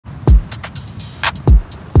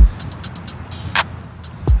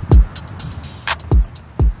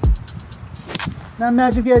Now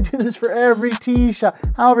imagine if you had to do this for every tea shot.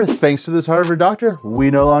 However, thanks to this Harvard doctor,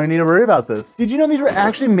 we no longer need to worry about this. Did you know these were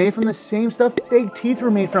actually made from the same stuff fake teeth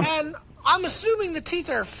were made from? And I'm assuming the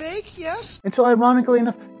teeth are fake, yes? Until ironically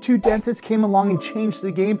enough, two dentists came along and changed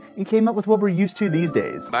the game and came up with what we're used to these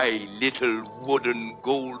days. My little wooden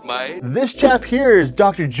gold mine. This chap here is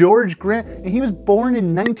Dr. George Grant, and he was born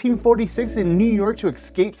in 1946 in New York to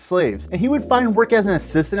escaped slaves. And he would find work as an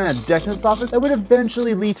assistant at a dentist's office that would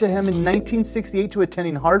eventually lead to him in 1968 to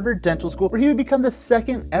attending Harvard Dental School, where he would become the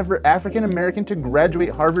second ever African American to graduate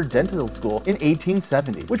Harvard Dental School in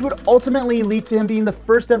 1870, which would ultimately lead to him being the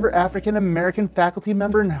first ever African American faculty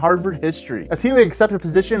member in Harvard history, as he would accept a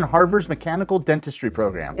position in Harvard's mechanical dentistry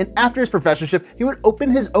program. And after his professorship, he would open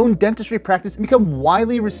his own dentistry practice and become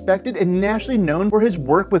widely respected and nationally known for his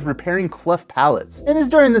work with repairing cleft palates. And it's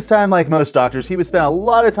during this time, like most doctors, he would spend a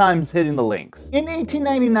lot of time hitting the links. In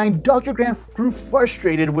 1899, Dr. Grant grew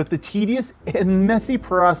frustrated with the tedious and messy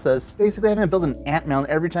process, basically having to build an ant mound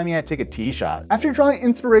every time he had to take a tea shot. After drawing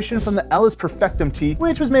inspiration from the Ellis Perfectum tea,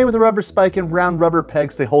 which was made with a rubber spike and round rubber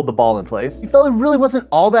pegs to hold the ball in place, he felt it really wasn't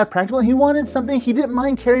all that practical, and he wanted something he didn't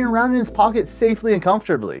mind carrying around in his pocket safely and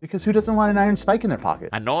comfortably, because who doesn't want an iron spike in their pocket?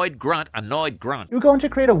 Annoyed grunt, annoyed grunt. He would go on to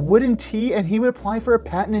create a wooden tea, and he would apply for a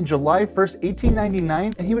patent in July 1st,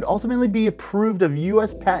 1899, and he would ultimately be approved of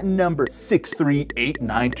US patent number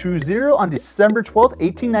 6388920 on December 12th,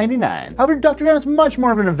 1899. However, Dr. Grant was much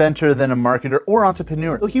more of an inventor than a marketer or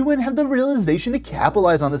entrepreneur, though he wouldn't have the realization to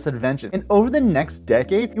capitalize on this invention. And over the next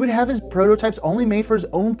decade, he would have his prototypes only made for his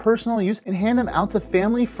own personal use and hand them out to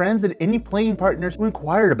family, friends, and any playing partners who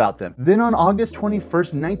inquired about them. Then on August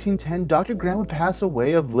 21st, 1910, Dr. Grant would pass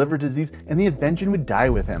away of liver disease, and the invention would die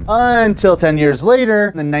with him. Until 10 years later,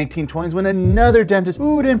 in the 1920s, when another dentist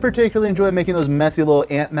who didn't particularly enjoy making those messy little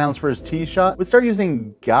ant mounds for his tea shot would start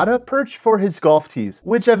using gutta perch for his golf tees,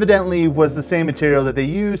 which evidently was the same material that they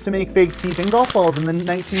used to make fake teeth and golf balls in the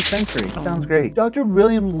 19th century. Sounds great. Dr.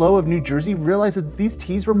 William Lowe of New Jersey realized that these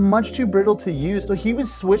teas were much too brittle to use, so he would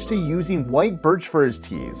switch to using white birch for his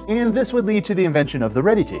teas, and this would lead to the invention of the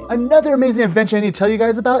Ready Tea. Another amazing invention I need to tell you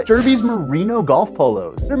guys about, DIRBIE's merino golf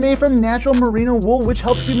polos. They're made from natural merino wool, which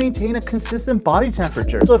helps you maintain a consistent body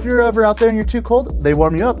temperature. So if you're ever out there and you're too cold, they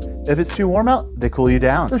warm you up. If it's too warm out, they cool you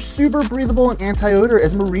down. They're super breathable and anti-odor,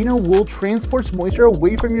 as merino wool transports moisture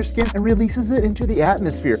away from your skin and releases it into the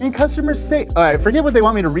atmosphere. And customers say, all right, forget what they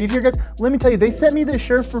want me to read here, guys. Let me tell you, they sent me this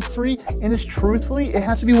shirt for free, and it's truthfully, it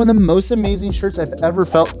has to be one of the most amazing shirts I've ever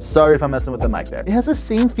felt. Sorry if I'm messing with the mic there. It has the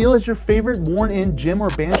same feel as your favorite worn-in gym or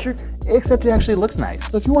band shirt, except it actually looks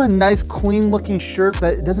nice. So if you want a nice, clean-looking shirt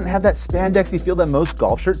that doesn't have that spandexy feel that most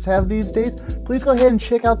golf shirts have these days, please go ahead and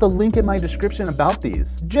check out the link in my description about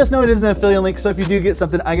these. Just know it is an affiliate link, so if you do get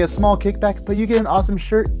something, I get a small kickback, but you get an awesome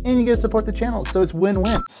shirt and you get to support the channel, so it's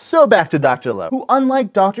win-win. So back to Dr. Lowe, who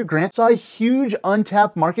unlike Dr. Grant, saw a huge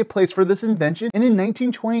untapped marketplace for this invention, and in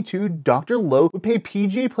 1922, Dr. Lowe would pay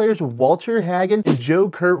PGA players Walter Hagen and Joe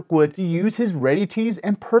Kirkwood to use his Ready Teas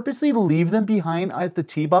and purposely leave them behind at the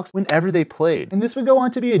tee box whenever they played. And this would go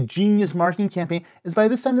on to be a genius marketing campaign, as by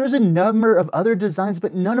this time there was a number of other designs,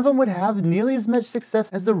 but none of them would have nearly as much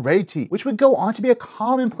success as the Ready Tee, which would go on to be a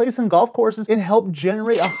commonplace on golf courses and help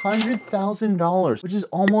generate $100,000, which is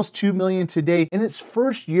almost $2 million today in its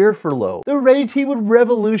first year for Lowe. The Ready Tee would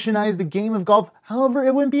revolutionize the game of golf. However,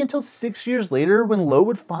 it wouldn't be until 6 years later when Lowe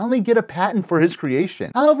would finally get a patent for his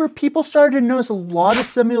creation. However, people started to notice a lot of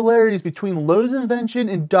similarities between Lowe's invention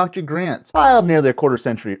and Dr. Grant's, filed nearly a quarter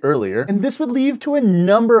century earlier, and this would lead to a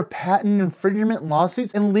number of patent infringement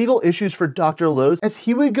lawsuits and legal issues for Dr. Lowe's, as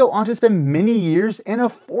he would go on to spend many years and a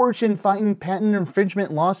fortune fighting patent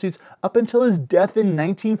infringement lawsuits up until his death in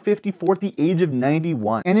 1954 at the age of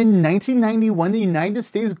 91. And in 1991, the United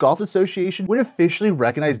States Golf Association would officially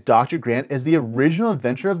recognize Dr. Grant as the original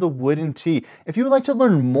inventor of the wooden tee. If you would like to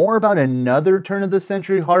learn more about another turn of the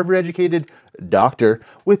century Harvard-educated doctor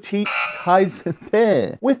with ties to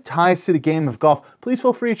the game of golf, please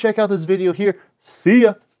feel free to check out this video here. See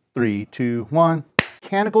ya. 3, 2, 1.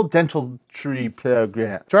 Mechanical dentistry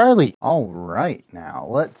program. Charlie. All right, now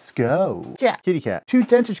let's go. Cat. Kitty cat. Two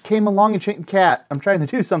dentists came along and changed. Cat. I'm trying to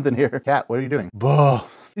do something here. Cat, what are you doing? Bah.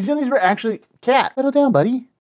 Did you know these were actually cat? Settle down, buddy.